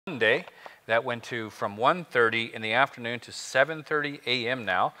Monday. That went from 1:30 in the afternoon to 7:30 a.m.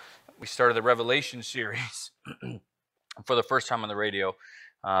 now. We started the Revelation series for the first time on the radio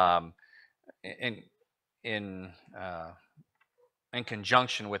um, in, in, uh, in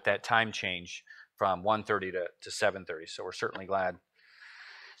conjunction with that time change from 1:30 to 7:30. So we're certainly glad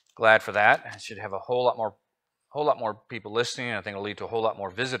for that. It should have a whole lot more people listening, and I think it'll lead to a whole lot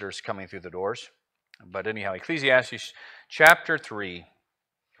more visitors coming through the doors. But anyhow, Ecclesiastes chapter 3.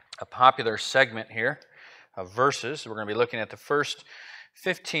 A popular segment here of verses. We're going to be looking at the first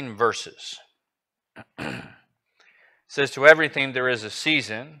 15 verses. It says, "To everything there is a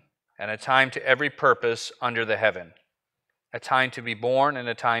season, and a time to every purpose under the heaven. A time to be born and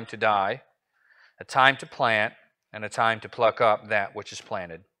a time to die. A time to plant and a time to pluck up that which is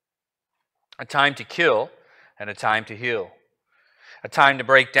planted. A time to kill and a time to heal. A time to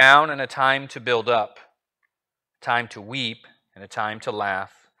break down and a time to build up. A time to weep and a time to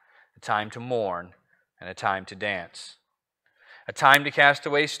laugh. A time to mourn, and a time to dance. A time to cast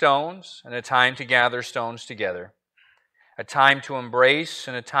away stones, and a time to gather stones together. A time to embrace,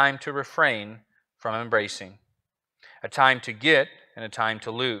 and a time to refrain from embracing. A time to get, and a time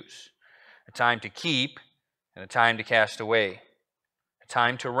to lose. A time to keep, and a time to cast away. A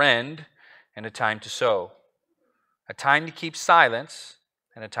time to rend, and a time to sow. A time to keep silence,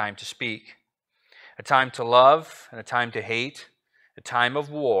 and a time to speak. A time to love, and a time to hate. A time of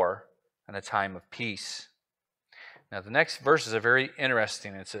war, and a time of peace." Now, the next verses are very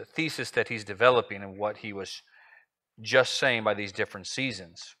interesting. It's a thesis that he's developing in what he was just saying by these different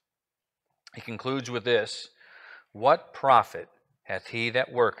seasons. He concludes with this: "What profit hath he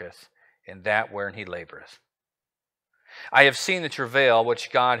that worketh in that wherein he laboureth? I have seen the travail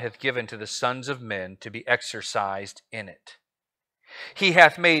which God hath given to the sons of men to be exercised in it. He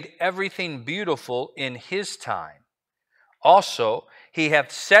hath made everything beautiful in his time. Also, he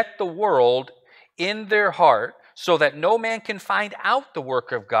hath set the world in their heart, so that no man can find out the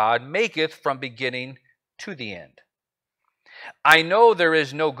work of God maketh from beginning to the end. I know there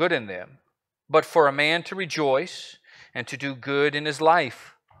is no good in them, but for a man to rejoice and to do good in his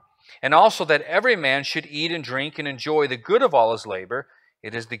life. And also that every man should eat and drink and enjoy the good of all his labor.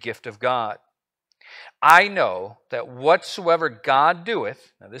 It is the gift of God. I know that whatsoever God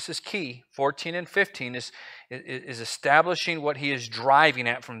doeth," now this is key, 14 and 15 is establishing what he is driving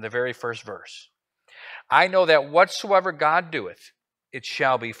at from the very first verse. "I know that whatsoever God doeth, it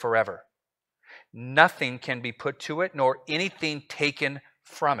shall be forever. Nothing can be put to it, nor anything taken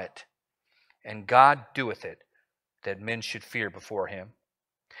from it. And God doeth it, that men should fear before him.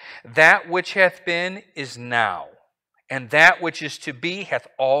 That which hath been is now, and that which is to be hath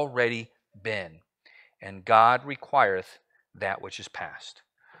already been. And God requireth that which is past."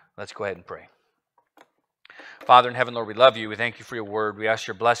 Let's go ahead and pray. Father in heaven, Lord, we love you. We thank you for your word. We ask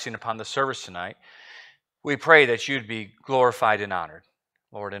your blessing upon the service tonight. We pray that you'd be glorified and honored,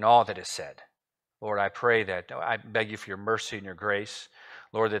 Lord, in all that is said. Lord, I pray that, I beg you for your mercy and your grace.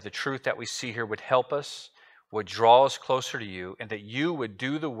 Lord, that the truth that we see here would help us, would draw us closer to you, and that you would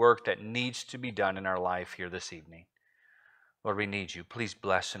do the work that needs to be done in our life here this evening. Lord, we need you. Please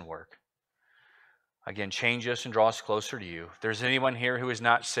bless and work. Again, change us and draw us closer to you. If there's anyone here who is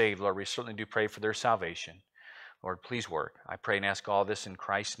not saved, Lord, we certainly do pray for their salvation. Lord, please work. I pray and ask all this in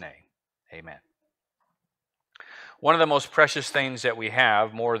Christ's name. Amen. One of the most precious things that we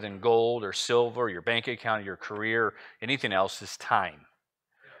have, more than gold or silver, your bank account, your career, anything else, is time.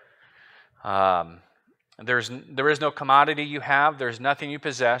 There is no commodity you have, there's nothing you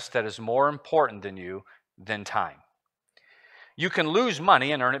possess that is more important than you than time. You can lose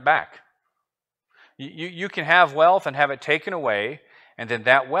money and earn it back. You can have wealth and have it taken away, and then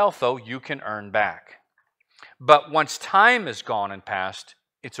that wealth, though, you can earn back. But once time is gone and past,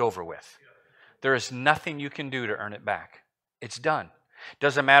 it's over with. There is nothing you can do to earn it back. It's done.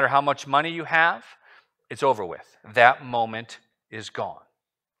 Doesn't matter how much money you have, it's over with. That moment is gone.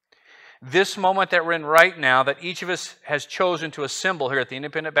 This moment that we're in right now, that each of us has chosen to assemble here at the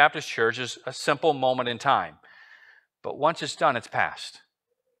Independent Baptist Church, is a simple moment in time. But once it's done, it's past.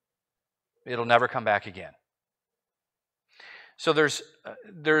 It'll never come back again. So there's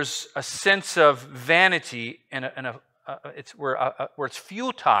a sense of vanity and where it's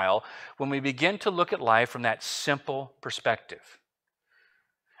futile when we begin to look at life from that simple perspective.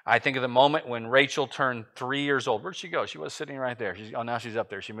 I think of the moment when Rachel turned 3 years old. Where'd she go? She was sitting right there. Now she's up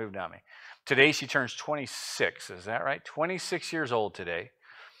there. She moved on me. Today she turns 26. Is that right? 26 years old today.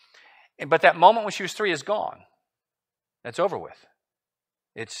 But that moment when she was 3 is gone. That's over with.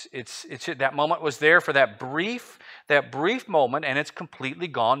 It's that moment was there for that brief moment, and it's completely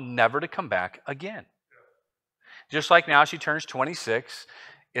gone, never to come back again. Just like now she turns 26,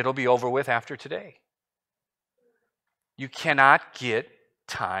 It'll be over with after today. You cannot get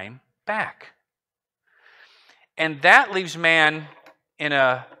time back. And that leaves man in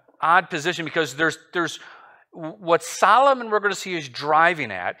an odd position, because there's what Solomon, we're going to see, is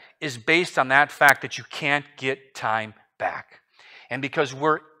driving at is based on that fact that you can't get time back. And because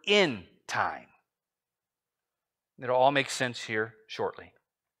we're in time. It'll all make sense here shortly.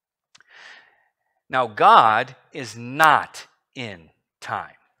 Now, God is not in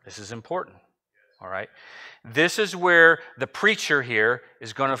time. This is important. All right? This is where the preacher here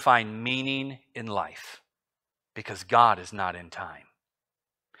is going to find meaning in life, because God is not in time.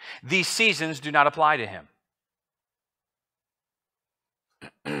 These seasons do not apply to him.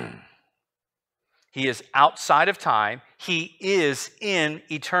 He is outside of time. He is in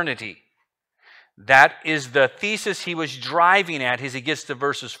eternity. That is the thesis he was driving at as he gets to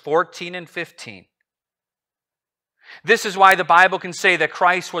verses 14 and 15. This is why the Bible can say that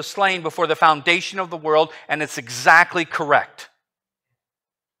Christ was slain before the foundation of the world, and it's exactly correct.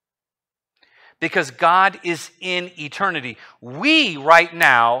 Because God is in eternity. We, right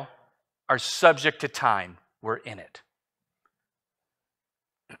now, are subject to time. We're in it.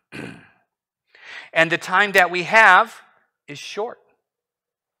 And the time that we have is short.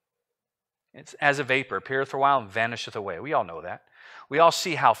 It's as a vapor, appeareth for a while and vanisheth away. We all know that. We all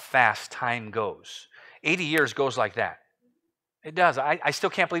see how fast time goes. 80 years goes like that. It does. I still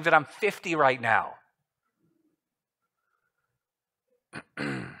can't believe that I'm 50 right now.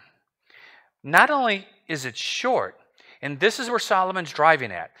 Not only is it short, and this is where Solomon's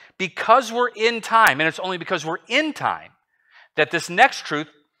driving at, because we're in time, and it's only because we're in time that this next truth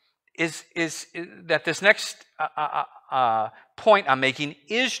is that this next point I'm making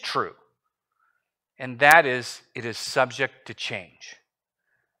is true. And that is, it is subject to change.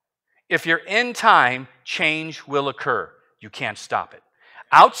 If you're in time, change will occur. You can't stop it.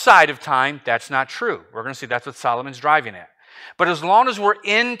 Outside of time, that's not true. We're going to see that's what Solomon's driving at. But as long as we're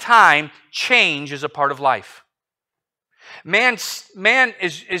in time, change is a part of life. Man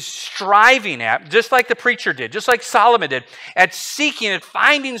is striving at, just like the preacher did, just like Solomon did, at seeking, at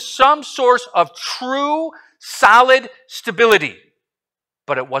finding some source of true, solid stability.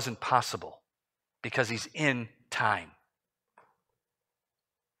 But it wasn't possible because he's in time.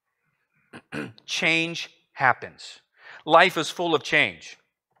 Change happens. Life is full of change.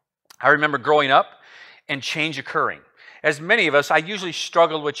 I remember growing up and change occurring. As many of us, I usually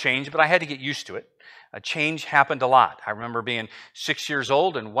struggled with change, but I had to get used to it. A change happened a lot. I remember being 6 years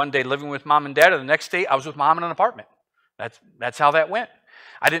old and one day living with mom and dad, and the next day I was with mom in an apartment. That's how that went.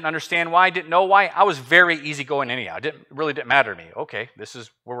 I didn't understand why, didn't know why. I was very easygoing anyhow. It really didn't matter to me. Okay, this is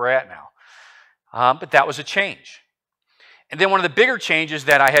where we're at now. But that was a change. And then one of the bigger changes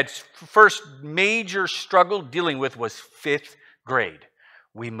that I had first major struggle dealing with was 5th grade.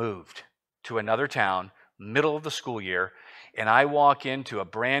 We moved to another town, middle of the school year, and I walk into a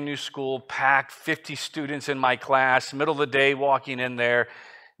brand new school, packed, 50 students in my class, middle of the day walking in there.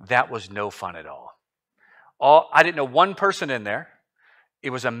 That was no fun at all. I didn't know one person in there. It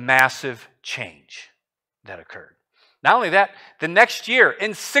was a massive change that occurred. Not only that, the next year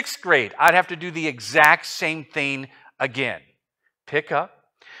in 6th grade, I'd have to do the exact same thing again. Pick up,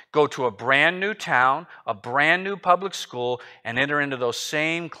 go to a brand new town, a brand new public school, and enter into those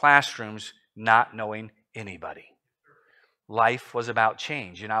same classrooms not knowing anybody. Life was about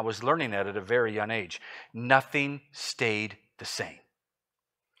change, and I was learning that at a very young age. Nothing stayed the same.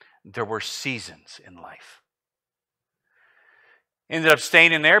 There were seasons in life. Ended up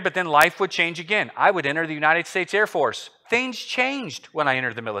staying in there, but then life would change again. I would enter the United States Air Force. Things changed when I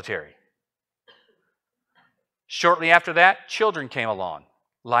entered the military. Shortly after that, children came along.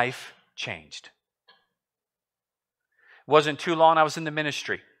 Life changed. It wasn't too long, I was in the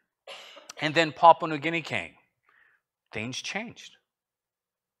ministry. And then Papua New Guinea came. Things changed.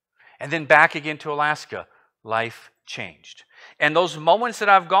 And then back again to Alaska. Life changed. And those moments that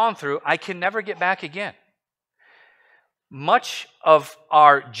I've gone through, I can never get back again. Much of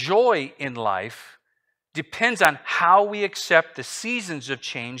our joy in life depends on how we accept the seasons of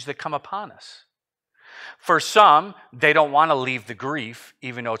change that come upon us. For some, they don't want to leave the grief,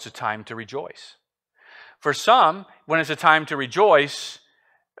 even though it's a time to rejoice. For some, when it's a time to rejoice,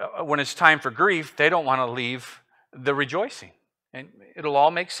 when it's time for grief, they don't want to leave the rejoicing. And it'll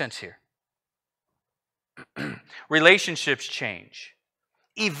all make sense here. Relationships change.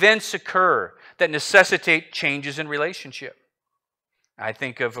 Events occur that necessitate changes in relationship. I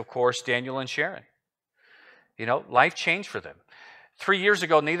think of course, Daniel and Sharon. You know, life changed for them. 3 years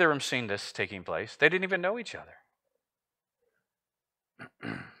ago, neither of them seen this taking place. They didn't even know each other.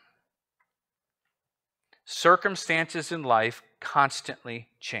 Circumstances in life constantly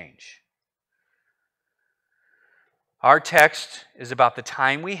change. Our text is about the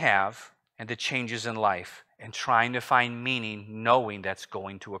time we have and the changes in life and trying to find meaning knowing that's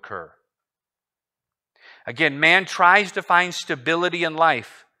going to occur. Again, man tries to find stability in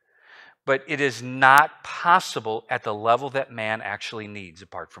life, but it is not possible at the level that man actually needs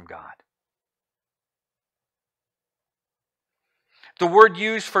apart from God. The word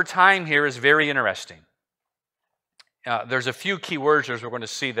used for time here is very interesting. There's a few key words as we're going to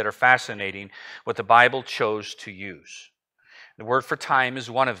see that are fascinating what the Bible chose to use. The word for time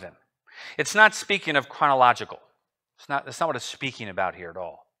is one of them. It's not speaking of chronological. That's not what it's speaking about here at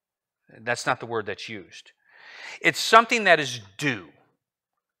all. That's not the word that's used. It's something that is due,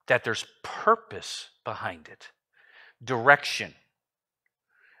 that there's purpose behind it, direction,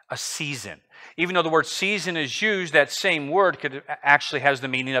 a season. Even though the word season is used, that same word actually has the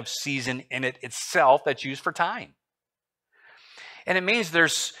meaning of season in it itself that's used for time. And it means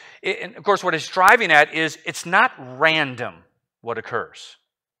and of course what it's driving at is it's not random what occurs.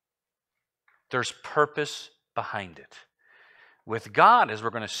 There's purpose behind it. With God, as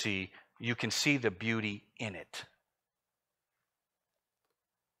we're going to see, you can see the beauty in it.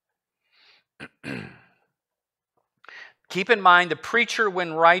 Keep in mind, the preacher,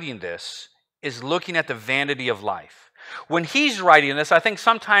 when writing this, is looking at the vanity of life. When he's writing this, I think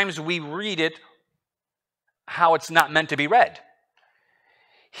sometimes we read it how it's not meant to be read.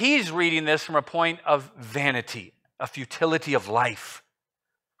 He's reading this from a point of vanity, a futility of life,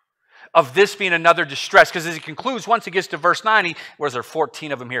 of this being another distress. Because as he concludes, once he gets to verse 9, where's there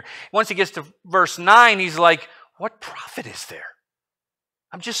 14 of them here? Once he gets to verse 9, he's like, what profit is there?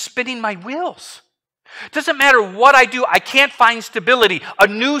 I'm just spinning my wheels. Doesn't matter what I do, I can't find stability. A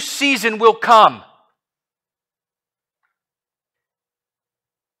new season will come.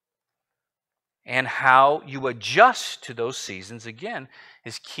 And how you adjust to those seasons, again,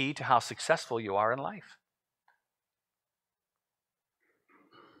 is key to how successful you are in life.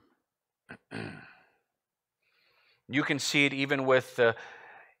 You can see it even with,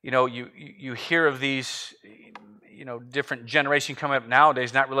 you hear of these, different generation coming up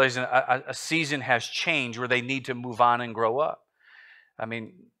nowadays, not realizing a season has changed where they need to move on and grow up. I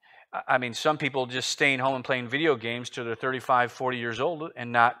mean, some people just staying home and playing video games till they're 35, 40 years old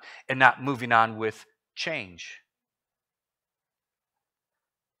and not moving on with change.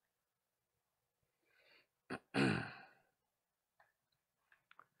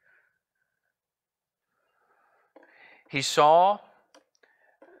 He saw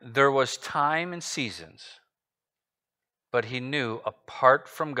there was time and seasons, but he knew apart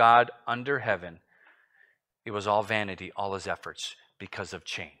from God under heaven, it was all vanity, all his efforts, because of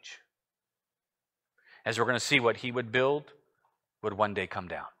change. As we're going to see, what he would build would one day come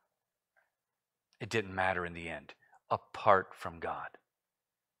down. It didn't matter in the end, apart from God.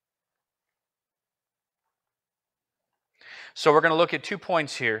 So we're going to look at 2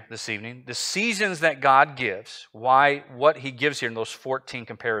 points here this evening. The seasons that God gives, what he gives here in those 14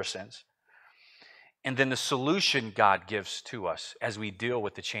 comparisons. And then the solution God gives to us as we deal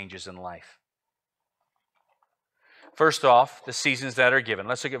with the changes in life. First off, the seasons that are given.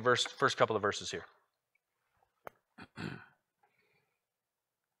 Let's look at first couple of verses here.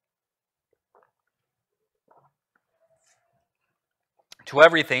 To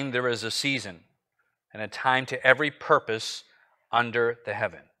everything there is a season, and a time to every purpose under the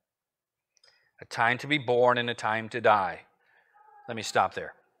heaven. A time to be born and a time to die. Let me stop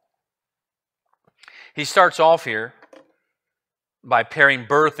there. He starts off here by pairing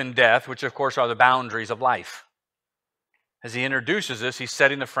birth and death, which of course are the boundaries of life. As he introduces this, he's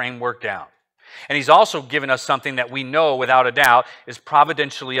setting the framework down. And he's also given us something that we know without a doubt is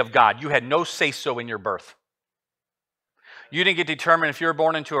providentially of God. You had no say-so in your birth. You didn't get to determine if you were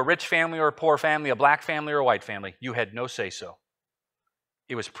born into a rich family or a poor family, a black family or a white family. You had no say-so.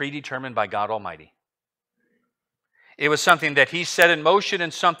 It was predetermined by God Almighty. It was something that he set in motion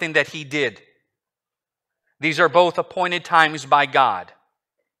and something that he did. These are both appointed times by God.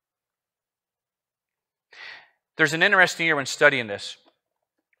 There's an interesting year when studying this.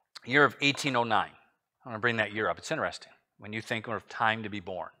 Year of 1809. I want to bring that year up. It's interesting when you think of time to be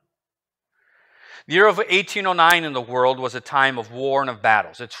born. The year of 1809 in the world was a time of war and of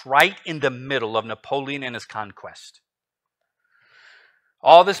battles. It's right in the middle of Napoleon and his conquest.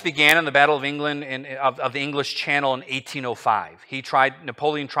 All this began in the Battle of England of the English Channel in 1805.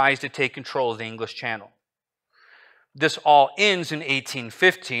 Napoleon tries to take control of the English Channel. This all ends in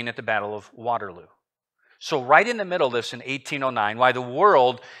 1815 at the Battle of Waterloo. So right in the middle of this in 1809, while the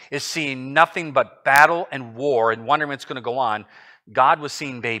world is seeing nothing but battle and war and wondering what's going to go on, God was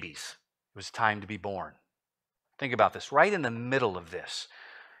seeing babies. It was time to be born. Think about this. Right in the middle of this,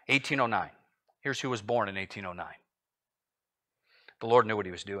 1809. Here's who was born in 1809. The Lord knew what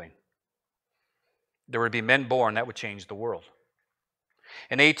he was doing. There would be men born that would change the world.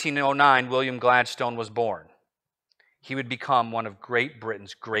 In 1809, William Gladstone was born. He would become one of Great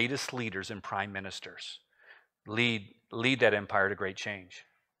Britain's greatest leaders and prime ministers. Lead that empire to great change.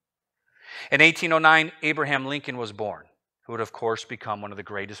 In 1809, Abraham Lincoln was born, who would, of course, become one of the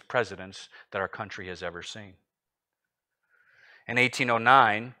greatest presidents that our country has ever seen. In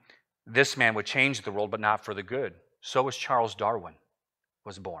 1809, this man would change the world, but not for the good. So was Charles Darwin,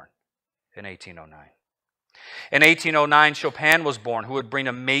 was born in 1809. In 1809, Chopin was born, who would bring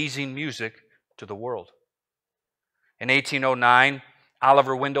amazing music to the world. In 1809,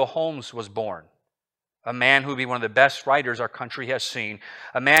 Oliver Wendell Holmes was born, a man who would be one of the best writers our country has seen,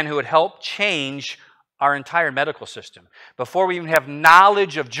 a man who would help change our entire medical system. Before we even have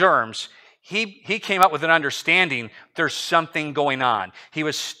knowledge of germs, he came up with an understanding there's something going on. He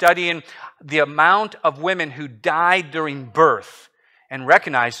was studying the amount of women who died during birth and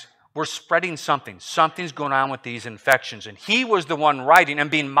recognized we're spreading something. Something's going on with these infections. And he was the one writing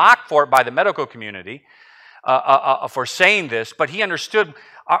and being mocked for it by the medical community for saying this, but he understood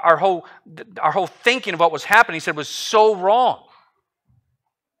our whole thinking of what was happening. He said was so wrong.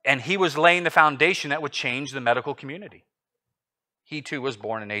 And he was laying the foundation that would change the medical community. He too was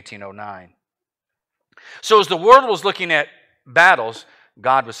born in 1809. So as the world was looking at battles,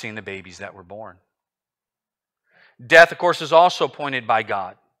 God was seeing the babies that were born. Death, of course, is also appointed by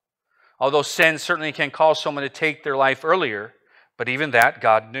God. Although sin certainly can cause someone to take their life earlier, but even that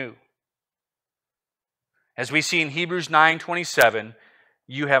God knew. As we see in Hebrews 9:27,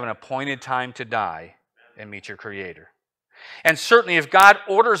 you have an appointed time to die and meet your Creator. And certainly if God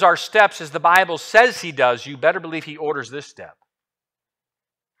orders our steps as the Bible says He does, you better believe He orders this step.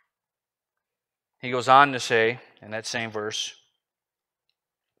 He goes on to say, in that same verse,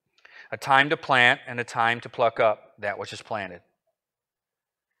 a time to plant and a time to pluck up that which is planted.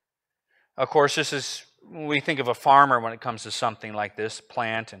 Of course, this is, when we think of a farmer when it comes to something like this,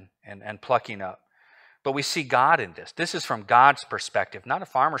 plant and plucking up. But we see God in this. This is from God's perspective, not a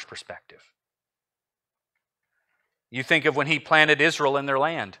farmer's perspective. You think of when He planted Israel in their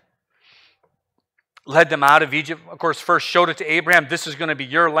land. Led them out of Egypt. Of course, first showed it to Abraham, this is going to be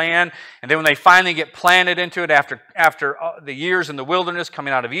your land. And then when they finally get planted into it after the years in the wilderness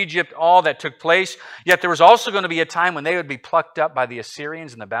coming out of Egypt, all that took place. Yet there was also going to be a time when they would be plucked up by the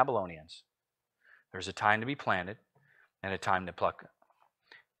Assyrians and the Babylonians. There's a time to be planted and a time to pluck.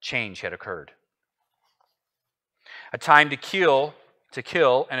 Change had occurred. A time to kill,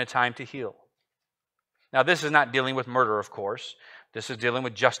 and a time to heal. Now, this is not dealing with murder, of course. This is dealing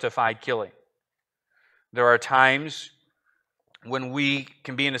with justified killing. There are times when we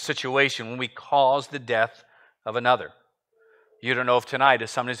can be in a situation when we cause the death of another. You don't know if tonight if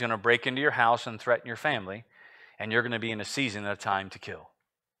somebody's going to break into your house and threaten your family, and you're going to be in a season of time to kill.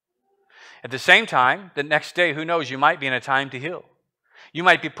 At the same time, the next day, who knows, you might be in a time to heal. You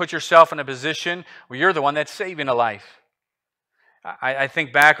might put yourself in a position where you're the one that's saving a life. I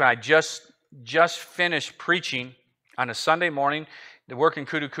think back when I just finished preaching on a Sunday morning. The work in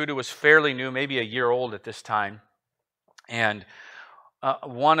Kudu Kudu was fairly new, maybe a year old at this time. And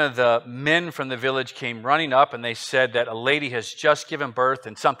one of the men from the village came running up and they said that a lady has just given birth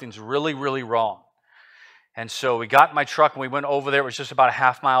and something's really, really wrong. And so we got in my truck and we went over there. It was just about a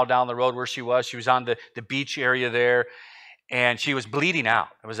half mile down the road where she was. She was on the beach area there. And she was bleeding out.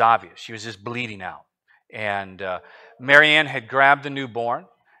 It was obvious. She was just bleeding out. And Marianne had grabbed the newborn.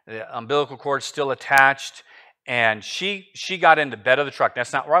 The umbilical cord still attached. And she got in the bed of the truck.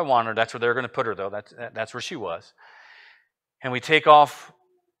 That's not where I wanted her. That's where they were going to put her, though. That's where she was. And we take off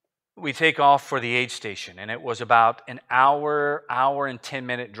for the aid station. And it was about an hour and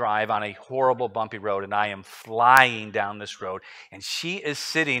 10-minute drive on a horrible bumpy road. And I am flying down this road. And she is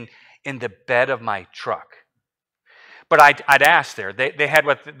sitting in the bed of my truck. But I'd asked there. They had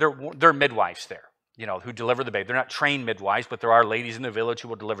they're midwives there, who deliver the baby. They're not trained midwives, but there are ladies in the village who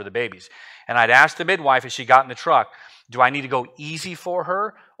will deliver the babies. And I'd asked the midwife as she got in the truck, do I need to go easy for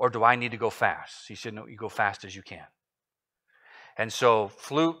her or do I need to go fast? She said, no, you go fast as you can. And so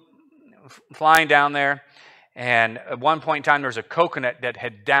flying down there, and at one point in time there was a coconut that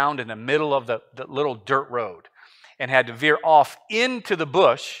had downed in the middle of the little dirt road and had to veer off into the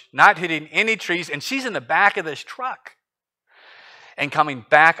bush, not hitting any trees, and she's in the back of this truck. And coming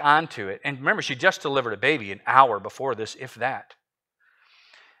back onto it. And remember, she just delivered a baby an hour before this, if that.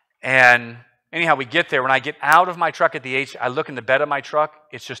 And anyhow, we get there. When I get out of my truck at the I look in the bed of my truck.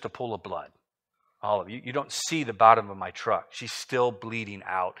 It's just a pool of blood. All of you. You don't see the bottom of my truck. She's still bleeding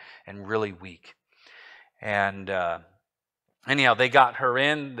out and really weak. And anyhow, they got her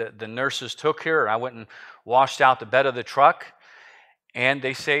in. The nurses took her. I went and washed out the bed of the truck, and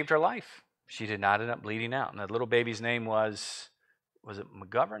they saved her life. She did not end up bleeding out. And the little baby's name was it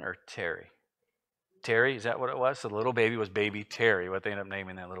McGovern or Terry? Terry, is that what it was? So the little baby was baby Terry, what they ended up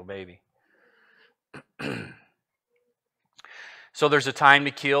naming that little baby. So there's a time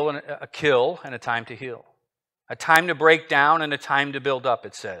to kill and a time to heal. A time to break down and a time to build up,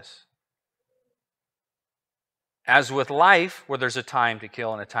 it says. As with life, where there's a time to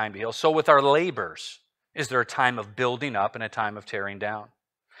kill and a time to heal, so with our labors, is there a time of building up and a time of tearing down.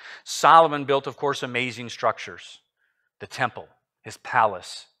 Solomon built, of course, amazing structures. The temple, his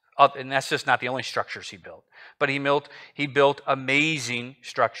palace. And that's just not the only structures he built. But he built amazing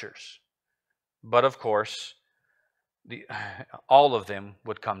structures. But of course, all of them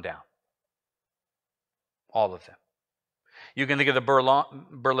would come down. All of them. You can think of the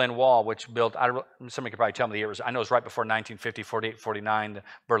Berlin Wall, which built, somebody could probably tell me the year. I know it was right before 1950, 48, 49, the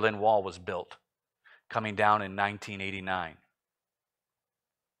Berlin Wall was built, coming down in 1989.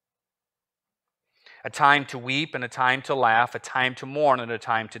 A time to weep and a time to laugh, a time to mourn and a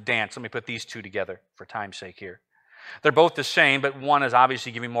time to dance. Let me put these two together for time's sake here. They're both the same, but one is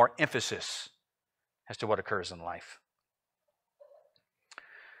obviously giving more emphasis as to what occurs in life.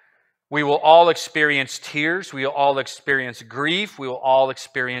 We will all experience tears. We will all experience grief. We will all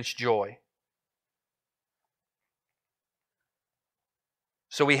experience joy.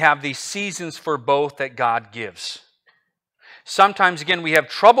 So we have these seasons for both that God gives. Sometimes, again, we have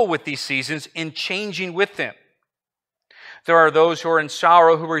trouble with these seasons in changing with them. There are those who are in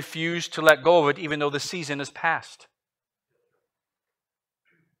sorrow who refuse to let go of it even though the season is past.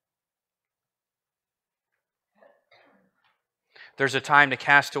 There's a time to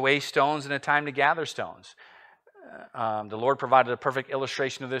cast away stones and a time to gather stones. The Lord provided a perfect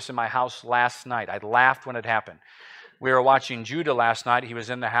illustration of this in my house last night. I laughed when it happened. We were watching Judah last night. He was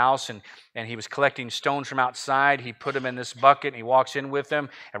in the house and he was collecting stones from outside. He put them in this bucket and he walks in with them.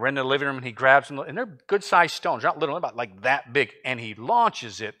 And we're in the living room and he grabs them. And they're good-sized stones, not little, about like that big. And he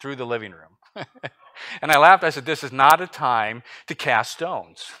launches it through the living room. And I laughed. I said, this is not a time to cast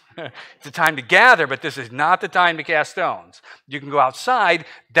stones. It's a time to gather, but this is not the time to cast stones. You can go outside.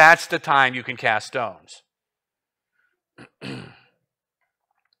 That's the time you can cast stones. And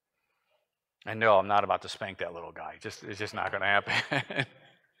no, I'm not about to spank that little guy. It's just not going to happen.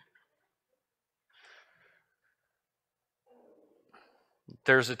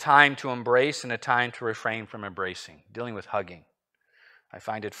 There's a time to embrace and a time to refrain from embracing, dealing with hugging. I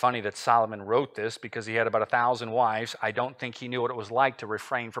find it funny that Solomon wrote this because he had about 1,000 wives. I don't think he knew what it was like to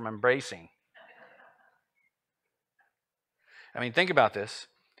refrain from embracing. I mean, think about this.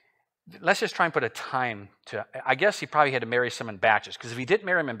 Let's just try and put a time to, I guess he probably had to marry some in batches, because if he didn't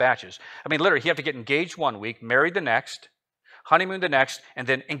marry them in batches, I mean, literally, he'd have to get engaged one week, married the next, honeymoon the next, and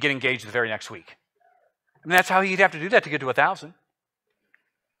get engaged the very next week. I mean, that's how he'd have to do that to get to 1,000.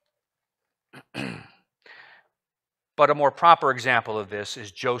 But a more proper example of this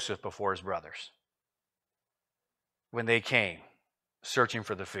is Joseph before his brothers. When they came, searching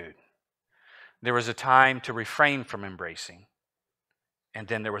for the food. There was a time to refrain from embracing, and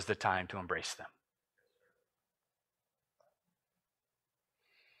then there was the time to embrace them.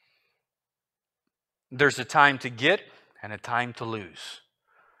 There's a time to get and a time to lose.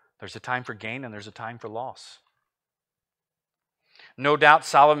 There's a time for gain and there's a time for loss. No doubt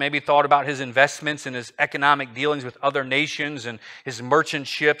Solomon maybe thought about his investments and his economic dealings with other nations and his merchant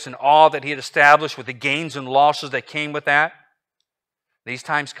ships and all that he had established with the gains and losses that came with that. These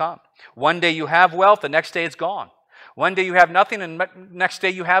times come. One day you have wealth, the next day it's gone. One day you have nothing, and next day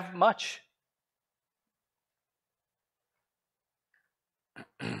you have much.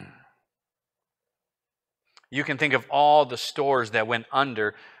 You can think of all the stores that went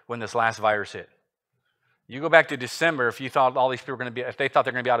under when this last virus hit. You go back to December, if you thought all these people were going to be, if they thought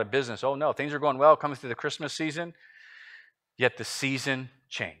they're going to be out of business, oh no, things are going well coming through the Christmas season, yet the season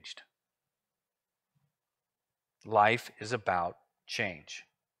changed. Life is about change.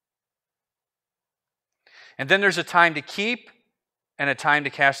 And then there's a time to keep and a time to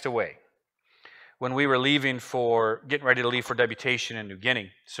cast away. When we were getting ready to leave for deputation in New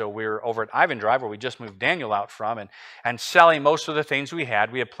Guinea, so we were over at Ivan Drive, where we just moved Daniel out from, and selling most of the things we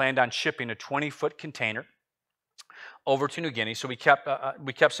had. We had planned on shipping a 20-foot container over to New Guinea, so we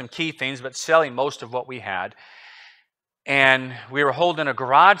kept some key things, but selling most of what we had. And we were holding a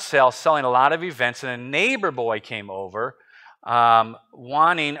garage sale, selling a lot of events, and a neighbor boy came over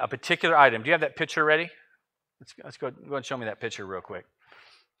wanting a particular item. Do you have that picture ready? Let's go and show me that picture real quick.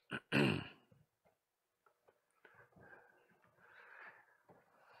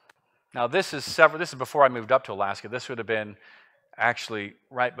 Now this is before I moved up to Alaska. This would have been actually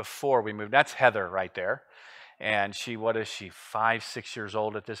right before we moved. That's Heather right there. And what is she, 5, 6 years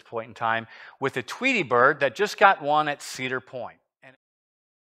old at this point in time, with a Tweety bird that just got one at Cedar Point. And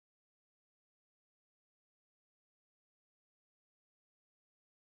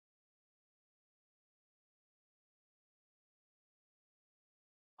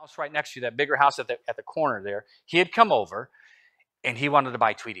house right next to you, that bigger house at the corner there, he had come over and he wanted to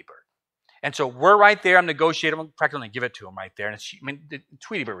buy Tweety bird. And so we're right there. I'm negotiating. I'm practically give it to him right there. And the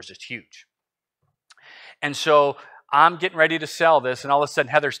Tweety bird was just huge. And so I'm getting ready to sell this, and all of a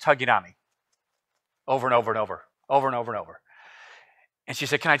sudden Heather's tugging on me over and over and over, over and over and over. And she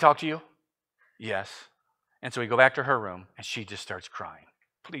said, "Can I talk to you?" "Yes." And so we go back to her room, and she just starts crying.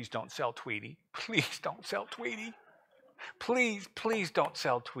 "Please don't sell Tweety. Please don't sell Tweety. Please, please don't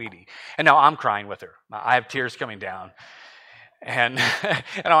sell Tweety." And now I'm crying with her. I have tears coming down. And,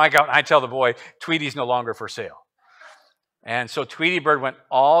 I tell the boy, "Tweety's no longer for sale." And so Tweety bird went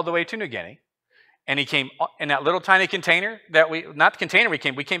all the way to New Guinea. And he came in that little tiny container not the container we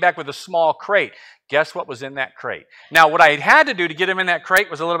came back with a small crate. Guess what was in that crate? Now, what I had to do to get him in that crate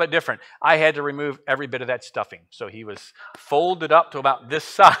was a little bit different. I had to remove every bit of that stuffing. So he was folded up to about this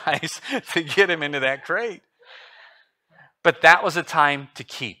size to get him into that crate. But that was a time to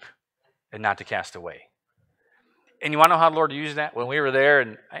keep and not to cast away. And you want to know how the Lord used that? When we were there,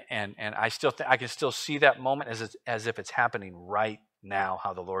 and I can still see that moment as if it's happening right now,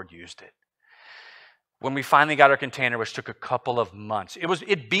 how the Lord used it. When we finally got our container, which took a couple of months,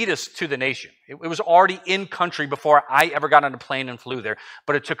 it beat us to the nation. It was already in country before I ever got on a plane and flew there,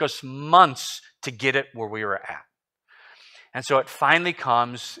 but it took us months to get it where we were at. And so it finally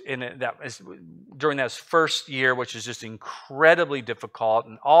comes during that first year, which is just incredibly difficult,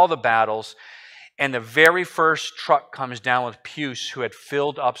 and all the battles. And the very first truck comes down with Puce, who had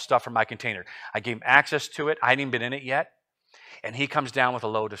filled up stuff from my container. I gave him access to it. I hadn't even been in it yet. And he comes down with a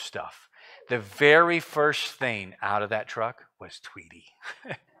load of stuff. The very first thing out of that truck was Tweety.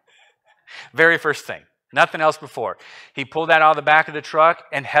 Very first thing. Nothing else before. He pulled that out of the back of the truck,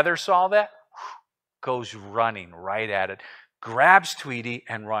 and Heather saw that, goes running right at it, grabs Tweety,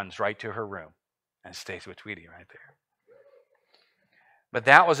 and runs right to her room and stays with Tweety right there. But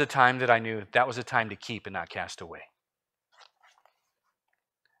that was a time that I knew that was a time to keep and not cast away.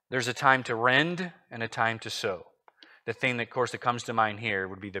 There's a time to rend and a time to sow. The thing that, of course, that comes to mind here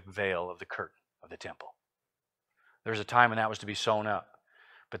would be the veil of the curtain of the temple. There's a time when that was to be sewn up,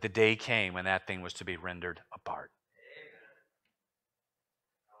 but the day came when that thing was to be rendered apart.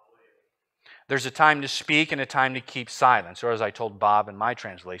 There's a time to speak and a time to keep silence, or as I told Bob in my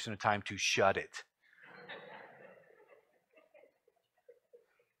translation, a time to shut it.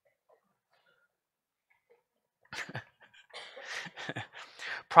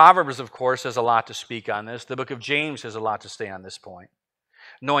 Proverbs, of course, has a lot to speak on this. The book of James has a lot to say on this point.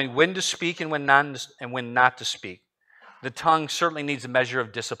 Knowing when to speak and when not to speak. The tongue certainly needs a measure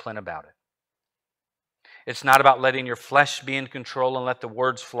of discipline about it. It's not about letting your flesh be in control and let the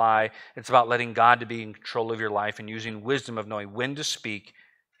words fly. It's about letting God to be in control of your life and using wisdom of knowing when to speak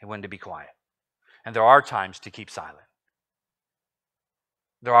and when to be quiet. And there are times to keep silent.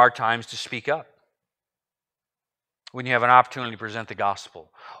 There are times to speak up when you have an opportunity to present the gospel,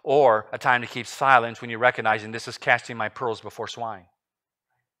 or a time to keep silence when you're recognizing this is casting my pearls before swine.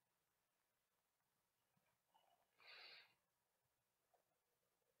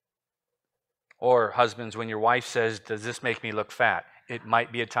 Or husbands, when your wife says, "Does this make me look fat?" It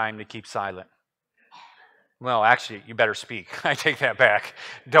might be a time to keep silent. Well, actually, you better speak. I take that back.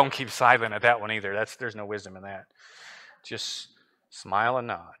 Don't keep silent at that one either. There's no wisdom in that. Just smile and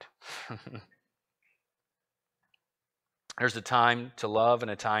nod. There's a time to love and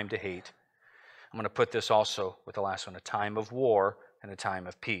a time to hate. I'm going to put this also with the last one, a time of war and a time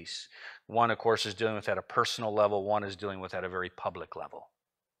of peace. One, of course, is dealing with at a personal level. One is dealing with at a very public level.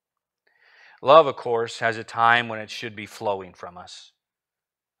 Love, of course, has a time when it should be flowing from us.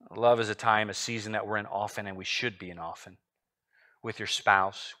 Love is a time, a season that we're in often, and we should be in often. With your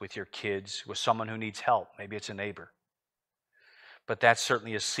spouse, with your kids, with someone who needs help. Maybe it's a neighbor. But that's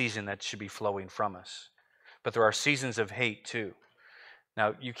certainly a season that should be flowing from us. But there are seasons of hate too.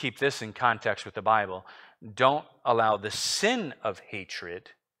 Now, you keep this in context with the Bible. Don't allow the sin of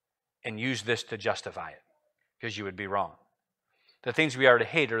hatred and use this to justify it, because you would be wrong. The things we are to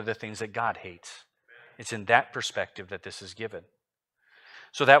hate are the things that God hates. It's in that perspective that this is given.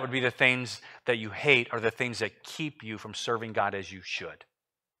 So that would be the things that you hate are the things that keep you from serving God as you should.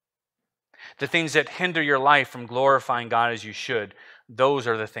 The things that hinder your life from glorifying God as you should, those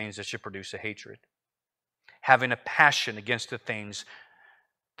are the things that should produce a hatred. Having a passion against the things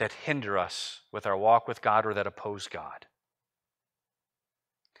that hinder us with our walk with God or that oppose God.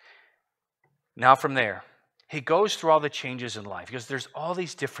 Now from there, he goes through all the changes in life because there's all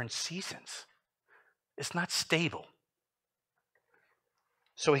these different seasons. It's not stable.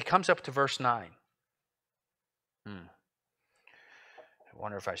 So he comes up to verse 9. I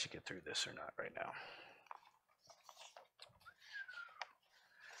wonder if I should get through this or not right now.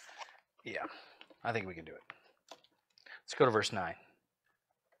 Yeah, I think we can do it. Let's go to verse 9.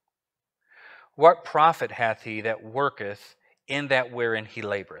 What profit hath he that worketh in that wherein he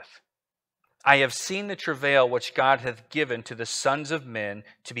laboureth? I have seen the travail which God hath given to the sons of men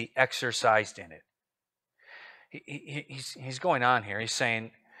to be exercised in it. He's going on here. He's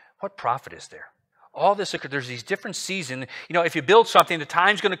saying, what profit is there? All this, there's these different seasons. You know, if you build something, the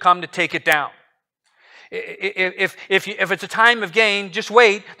time's going to come to take it down. If it's a time of gain, just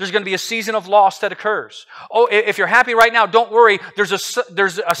wait. There's going to be a season of loss that occurs. Oh, if you're happy right now, don't worry. There's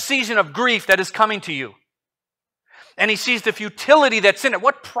a season of grief that is coming to you. And he sees the futility that's in it.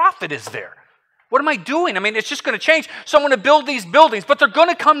 What profit is there? What am I doing? I mean, it's just going to change. So I'm going to build these buildings, but they're going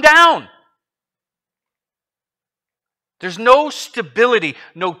to come down. There's no stability,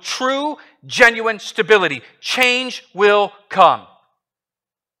 no true, genuine stability. Change will come.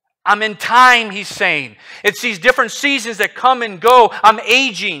 I'm in time, he's saying. It's these different seasons that come and go. I'm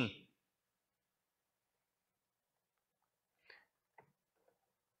aging.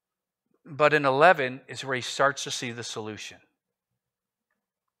 But in 11 is where he starts to see the solution.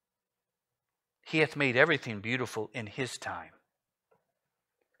 He hath made everything beautiful in his time.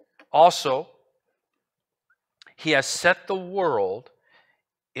 Also, he has set the world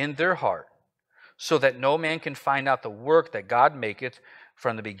in their heart, so that no man can find out the work that God maketh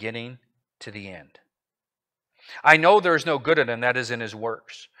from the beginning to the end. I know there is no good in him that is in his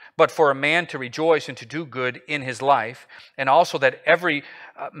works, but for a man to rejoice and to do good in his life, and also that every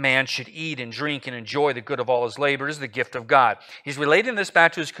man should eat and drink and enjoy the good of all his labor is the gift of God. He's relating this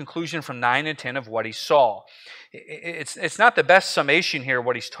back to his conclusion from 9 and 10 of what he saw. It's not the best summation here,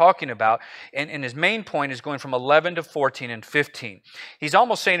 what he's talking about, and his main point is going from 11 to 14 and 15. He's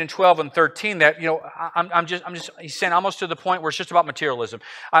almost saying in 12 and 13 that, you know, he's saying almost to the point where it's just about materialism.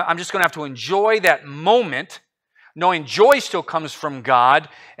 I'm just going to have to enjoy that moment, knowing joy still comes from God,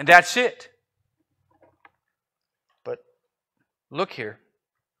 and that's it. But look here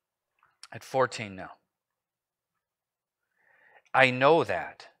at 14 now. I know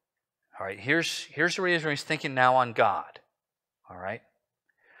that. All right, here's the reason he's thinking now on God. All right.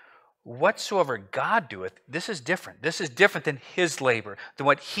 Whatsoever God doeth, this is different. This is different than his labor, than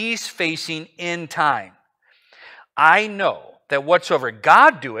what he's facing in time. I know that whatsoever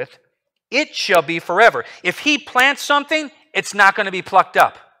God doeth, it shall be forever. If he plants something, it's not going to be plucked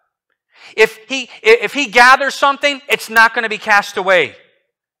up. If he gathers something, it's not going to be cast away.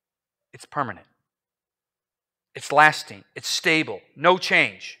 It's permanent. It's lasting. It's stable. No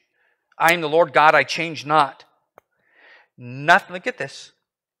change. I am the Lord God, I change not. Nothing, look at this.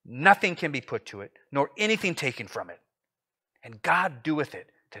 Nothing can be put to it, nor anything taken from it. And God doeth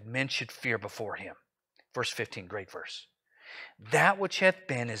it, that men should fear before him. Verse 15, great verse. That which hath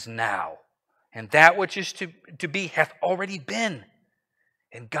been is now, and that which is to be hath already been.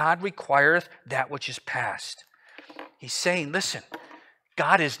 And God requireth that which is past. He's saying, listen,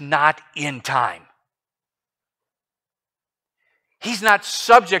 God is not in time. He's not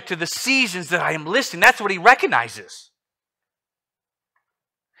subject to the seasons that I am listing. That's what he recognizes.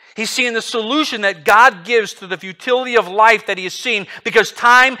 He's seeing the solution that God gives to the futility of life that he has seen, because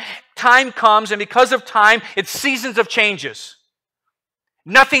time comes, and because of time, it's seasons of changes.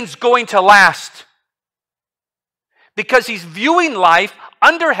 Nothing's going to last. Because he's viewing life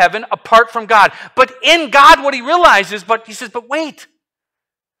under heaven apart from God. But in God, what he realizes, but he says, but wait.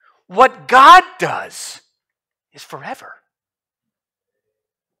 What God does is forever.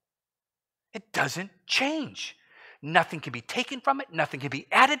 It doesn't change. Nothing can be taken from it. Nothing can be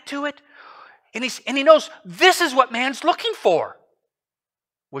added to it. And he knows this is what man's looking for,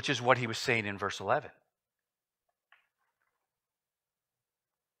 which is what he was saying in verse 11.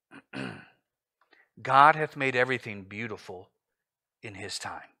 God hath made everything beautiful in his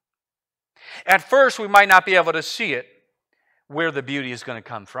time. At first, we might not be able to see it, where the beauty is going to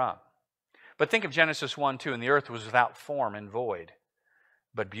come from. But think of Genesis 1:2, and the earth was without form and void,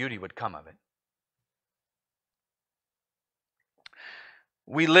 but beauty would come of it.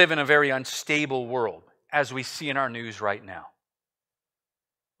 We live in a very unstable world, as we see in our news right now.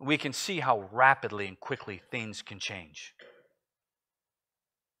 We can see how rapidly and quickly things can change.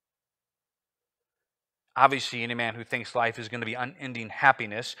 Obviously, any man who thinks life is going to be unending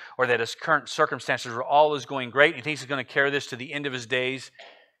happiness, or that his current circumstances are all is going great, and he thinks he's going to carry this to the end of his days,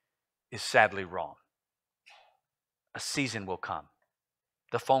 is sadly wrong. A season will come.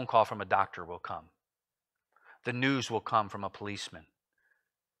 The phone call from a doctor will come. The news will come from a policeman.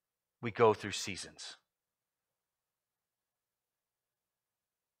 We go through seasons.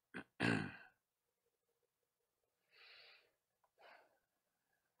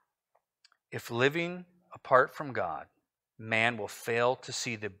 If living apart from God, man will fail to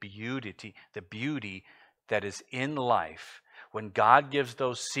see the beauty that is in life when God gives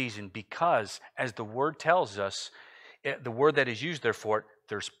those seasons, because, as the word tells us, the word that is used there for it,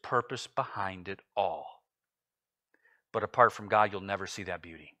 there's purpose behind it all. But apart from God, you'll never see that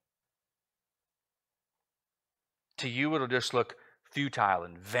beauty. To you, it'll just look futile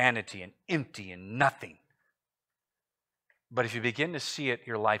and vanity and empty and nothing. But if you begin to see it,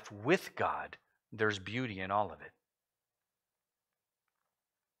 your life with God, there's beauty in all of it.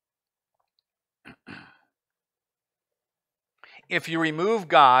 If you remove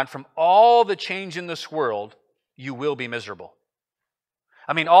God from all the change in this world, you will be miserable.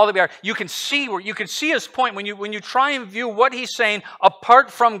 I mean, all that we are. You can see his point when you try and view what he's saying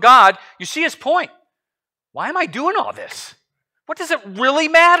apart from God. You see his point. Why am I doing all this? What does it really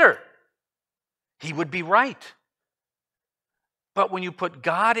matter? He would be right. But when you put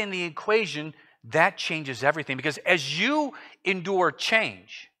God in the equation, that changes everything. Because as you endure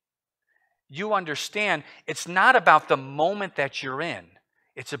change, you understand it's not about the moment that you're in.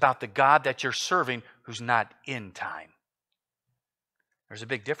 It's about the God that you're serving who's not in time. There's a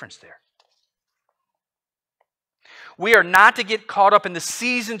big difference there. We are not to get caught up in the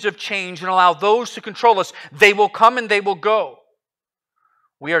seasons of change and allow those to control us. They will come and they will go.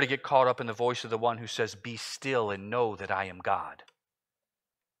 We are to get caught up in the voice of the one who says, "Be still and know that I am God."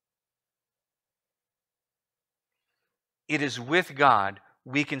 It is with God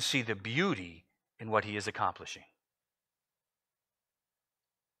we can see the beauty in what he is accomplishing.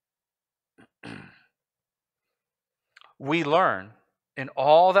 We learn in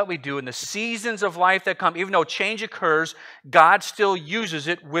all that we do, in the seasons of life that come, even though change occurs, God still uses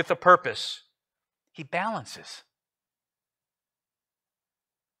it with a purpose. He balances.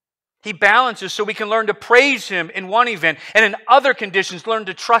 He balances so we can learn to praise him in one event and in other conditions learn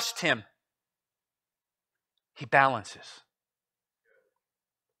to trust him. He balances.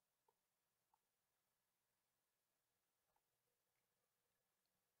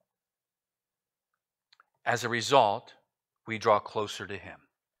 As a result, we draw closer to him.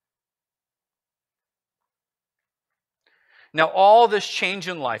 Now, all this change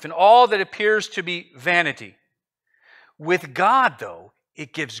in life and all that appears to be vanity, with God, though,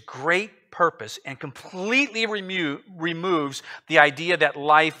 it gives great purpose and completely removes the idea that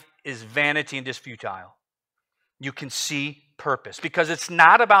life is vanity and just futile. You can see purpose because it's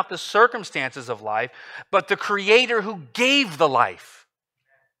not about the circumstances of life, but the Creator who gave the life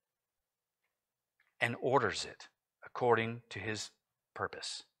and orders it according to his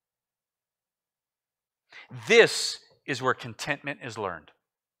purpose. This is where contentment is learned.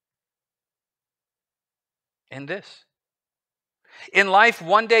 In this. In life,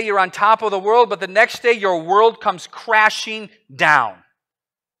 one day you're on top of the world, but the next day your world comes crashing down.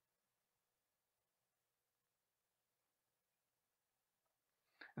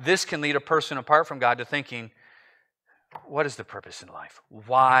 This can lead a person apart from God to thinking, what is the purpose in life?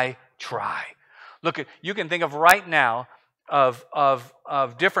 Why try? Look, you can think of right now of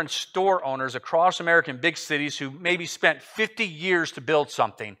different store owners across American big cities who maybe spent 50 years to build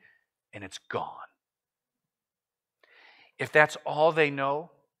something and it's gone. If that's all they know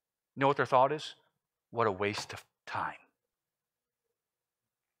what their thought is? What a waste of time.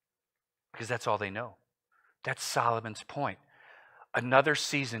 Because that's all they know. That's Solomon's point. Another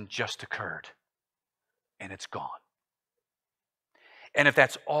season just occurred and it's gone. And if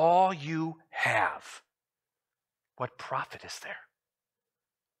that's all you have, what profit is there?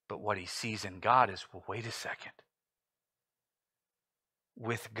 But what he sees in God is, well, wait a second.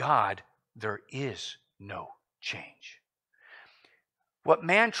 With God, there is no change. What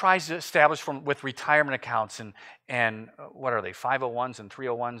man tries to establish with retirement accounts and what are they, 501s and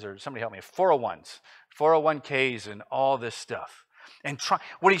 301s, or somebody help me, 401s, 401ks and all this stuff. And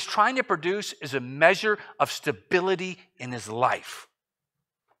what he's trying to produce is a measure of stability in his life.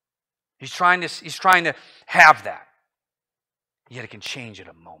 He's trying to have that. Yet it can change in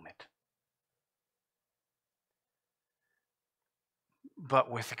a moment. But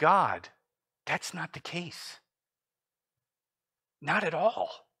with God, that's not the case. Not at all.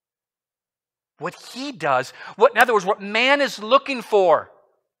 What he does, in other words, what man is looking for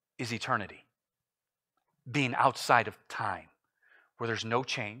is eternity. Being outside of time, where there's no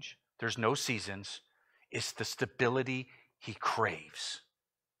change, there's no seasons, it's the stability he craves.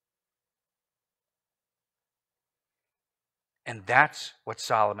 And that's what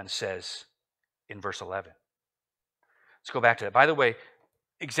Solomon says in verse 11. Let's go back to that. By the way,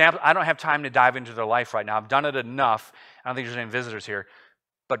 example, I don't have time to dive into their life right now. I've done it enough. I don't think there's any visitors here.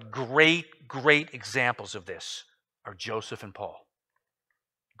 But great, great examples of this are Joseph and Paul.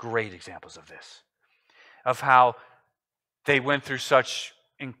 Great examples of this. Of how they went through such,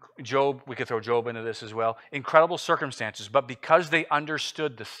 Job, we could throw Job into this as well, incredible circumstances. But because they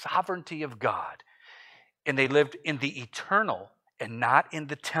understood the sovereignty of God, and they lived in the eternal and not in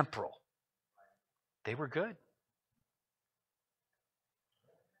the temporal, they were good.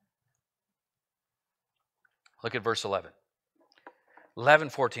 Look at verse 11. 11,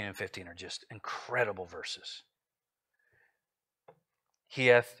 14, and 15 are just incredible verses. He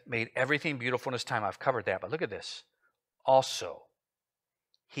hath made everything beautiful in his time. I've covered that, but look at this. Also,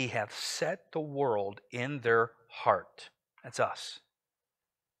 he hath set the world in their heart. That's us.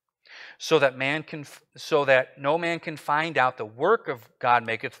 So that no man can find out the work of God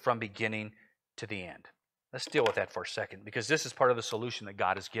maketh from beginning to the end. Let's deal with that for a second, because this is part of the solution that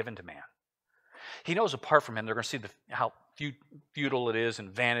God has given to man. He knows apart from him, they're going to see how futile it is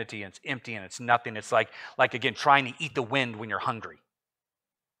and vanity, and it's empty and it's nothing. It's like again, trying to eat the wind when you're hungry.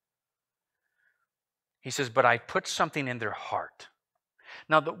 He says, but I put something in their heart.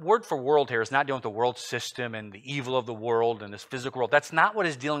 Now, the word for world here is not dealing with the world system and the evil of the world and this physical world. That's not what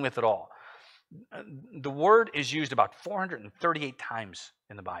it's dealing with at all. The word is used about 438 times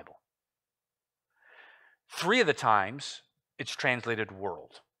in the Bible. 3 of the times, it's translated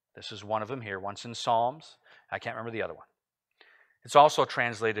world. This is one of them here. Once in Psalms. I can't remember the other one. It's also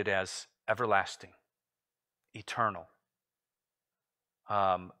translated as everlasting, eternal,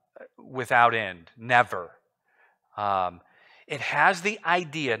 without end, never. It has the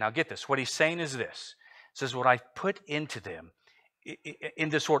idea, now get this, what he's saying is this. It says, what I've put into them, in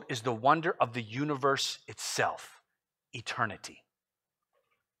this word, is the wonder of the universe itself, eternity.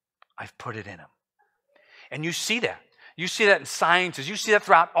 I've put it in them. And you see that. You see that in sciences. You see that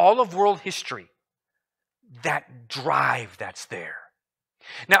throughout all of world history. That drive that's there.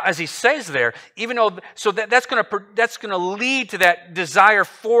 Now, as he says there, even though, so that's going to lead to that desire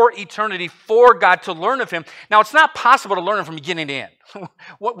for eternity, for God to learn of him. Now, it's not possible to learn him from beginning to end.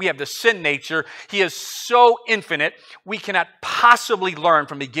 What we have, the sin nature, he is so infinite, we cannot possibly learn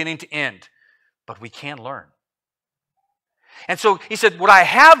from beginning to end. But we can learn. And so he said, what I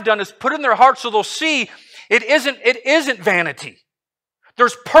have done is put in their hearts so they'll see it isn't vanity.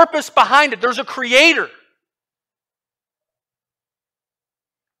 There's purpose behind it. There's a creator.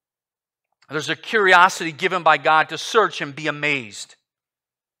 There's a curiosity given by God to search and be amazed.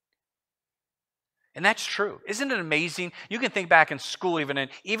 And that's true. Isn't it amazing? You can think back in school,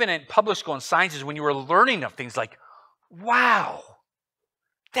 even in public school and sciences, when you were learning of things like, wow,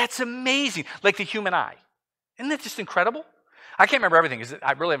 that's amazing. Like the human eye. Isn't that just incredible? I can't remember everything, because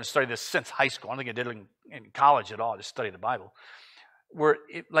I really haven't studied this since high school. I don't think I did it in college at all, just study the Bible. Where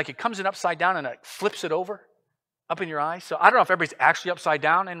it comes in upside down and it flips it over up in your eye. So I don't know if everybody's actually upside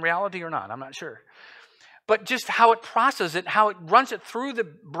down in reality or not. I'm not sure. But just how it processes it, how it runs it through the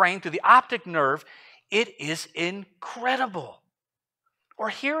brain, through the optic nerve, it is incredible. Or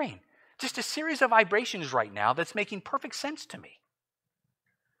hearing. Just a series of vibrations right now that's making perfect sense to me.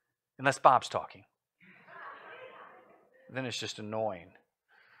 Unless Bob's talking. Then it's just annoying.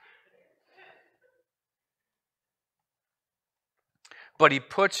 But he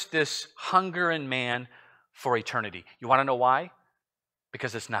puts this hunger in man for eternity. You want to know why?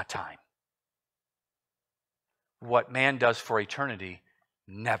 Because it's not time. What man does for eternity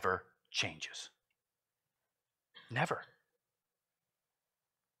never changes. Never.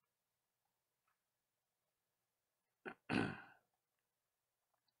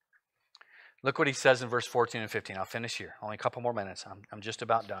 Look what he says in verse 14 and 15. I'll finish here. Only a couple more minutes. I'm just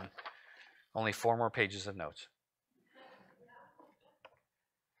about done. Only 4 more pages of notes.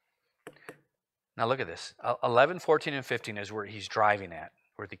 Now look at this. 11, 14, and 15 is where he's driving at,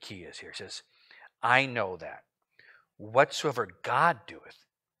 where the key is here. He says, I know that whatsoever God doeth,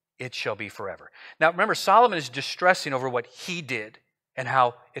 it shall be forever. Now remember, Solomon is distressing over what he did and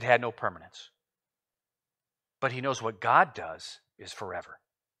how it had no permanence. But he knows what God does is forever.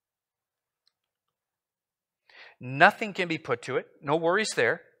 Nothing can be put to it, no worries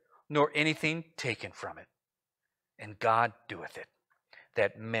there, nor anything taken from it. And God doeth it,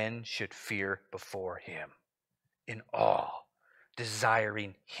 that men should fear before him, in awe,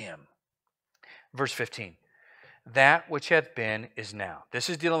 desiring him. Verse 15, that which hath been is now. This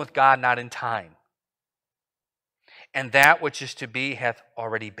is dealing with God not in time. And that which is to be hath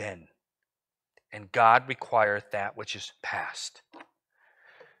already been. And God requireth that which is past.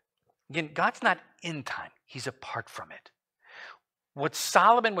 Again, God's not in time. He's apart from it. what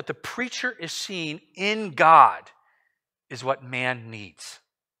Solomon, what the preacher is seeing in God is what man needs,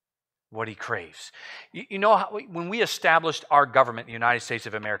 what he craves. You know, when we established our government in the United States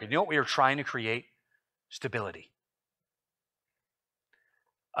of America, you know what we were trying to create? Stability.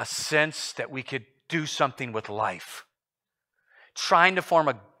 A sense that we could do something with life. Trying to form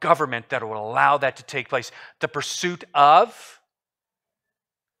a government that would allow that to take place. The pursuit of,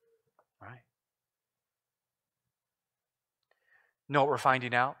 right? Know what we're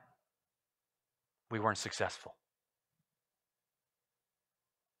finding out? We weren't successful.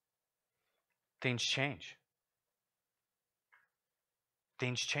 Things change.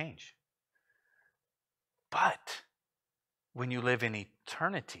 Things change. But when you live in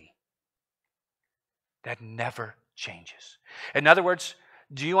eternity, that never changes. In other words,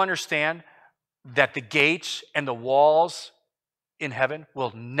 do you understand that the gates and the walls in heaven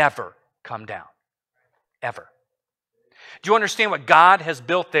will never come down? Ever. Do you understand what God has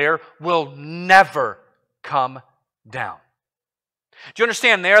built there will never come down? Do you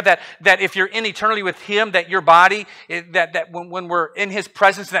understand there that if you're in eternity with Him, that your body, that when we're in His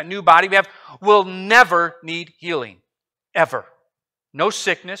presence, that new body we have, will never need healing. Ever. No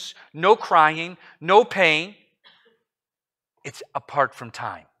sickness, no crying, no pain. It's apart from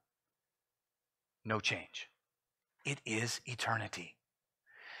time. No change. It is eternity.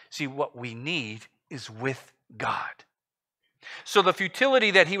 See, what we need is with God. So the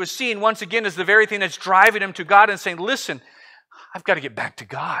futility that he was seeing, once again, is the very thing that's driving him to God and saying, listen, I've got to get back to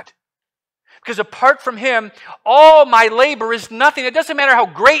God. Because apart from Him, all my labor is nothing. It doesn't matter how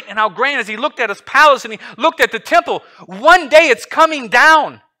great and how grand, as he looked at his palace and he looked at the temple, one day it's coming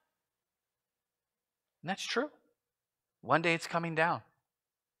down. And that's true. One day it's coming down.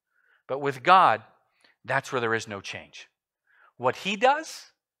 But with God, that's where there is no change. What He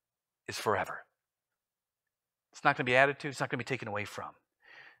does is forever. It's not going to be added to. It's not going to be taken away from.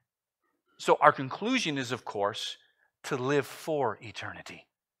 So our conclusion is, of course, to live for eternity.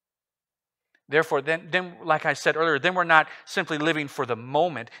 Therefore, then, like I said earlier, then we're not simply living for the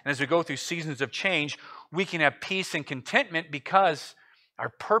moment. And as we go through seasons of change, we can have peace and contentment because our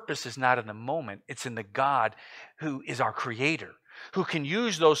purpose is not in the moment. It's in the God who is our Creator, who can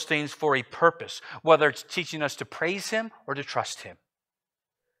use those things for a purpose, whether it's teaching us to praise Him or to trust Him.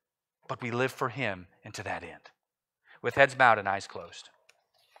 But we live for Him and to that end. With heads bowed and eyes closed.